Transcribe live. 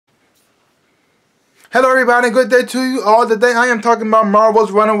Hello everybody, good day to you all. Today I am talking about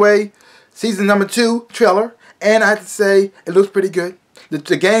Marvel's Runaway Season number 2 trailer. And I have to say, it looks pretty good.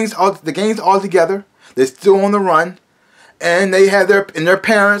 The gang's all together. They're still on the run. And their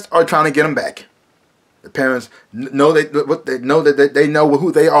parents are trying to get them back. The parents know they know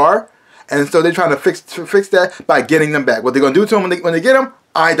who they are. And so they're trying to fix that by getting them back. What they're going to do to them when they get them,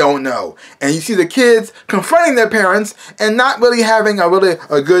 I don't know. And you see the kids confronting their parents and not really having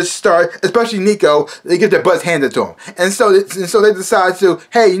a good start, especially Nico. They get their butts handed to them. And so they decide to,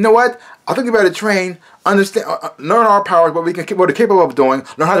 hey, you know what? I think we better train, understand, learn our powers, what we're capable of doing,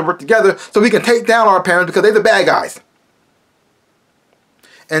 learn how to work together so we can take down our parents because they're the bad guys.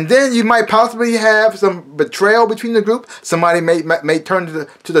 And then you might possibly have some betrayal between the group. Somebody may turn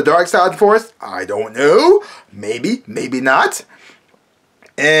to the dark side for us. I don't know. Maybe, maybe not.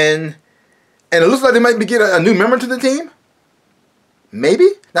 And it looks like they might be getting a new member to the team. Maybe.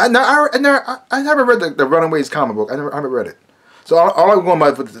 I never read the Runaways comic book. I haven't read it. So all I'm going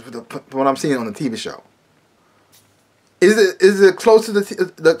by for what I'm seeing on the TV show. Is it close to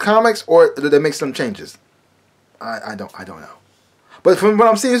the comics, or did they make some changes? I don't know. But from what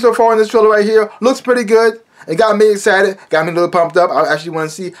I'm seeing so far in this trailer right here, looks pretty good. It got me excited, got me a little pumped up. I actually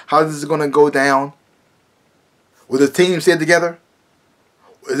want to see how this is going to go down. Will the team stay together?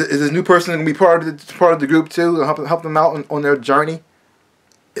 Is this new person going to be part of the group too, to help them out on their journey?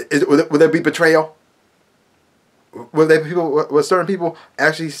 Will there be betrayal? Will certain people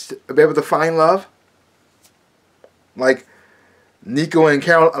actually be able to find love? Like Nico and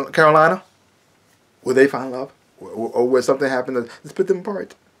Carolina? Will they find love? Or will something happen to split them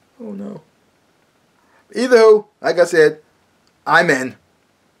apart? Oh no. Either who, like I said, I'm in.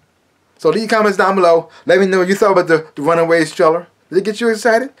 So leave comments down below. Let me know what you thought about the Runaways trailer. Did it get you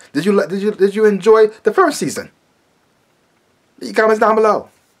excited? Did you enjoy the first season? Leave comments down below.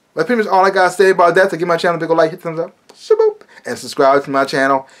 That's pretty much all I gotta say about that. So give my channel a big ol' like, hit thumbs up, shaboop, and subscribe to my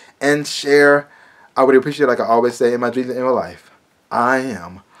channel and share. I would appreciate it, like I always say in my dreams and in my life. I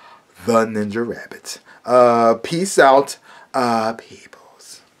am the Ninja Rabbit. Peace out,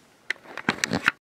 peoples.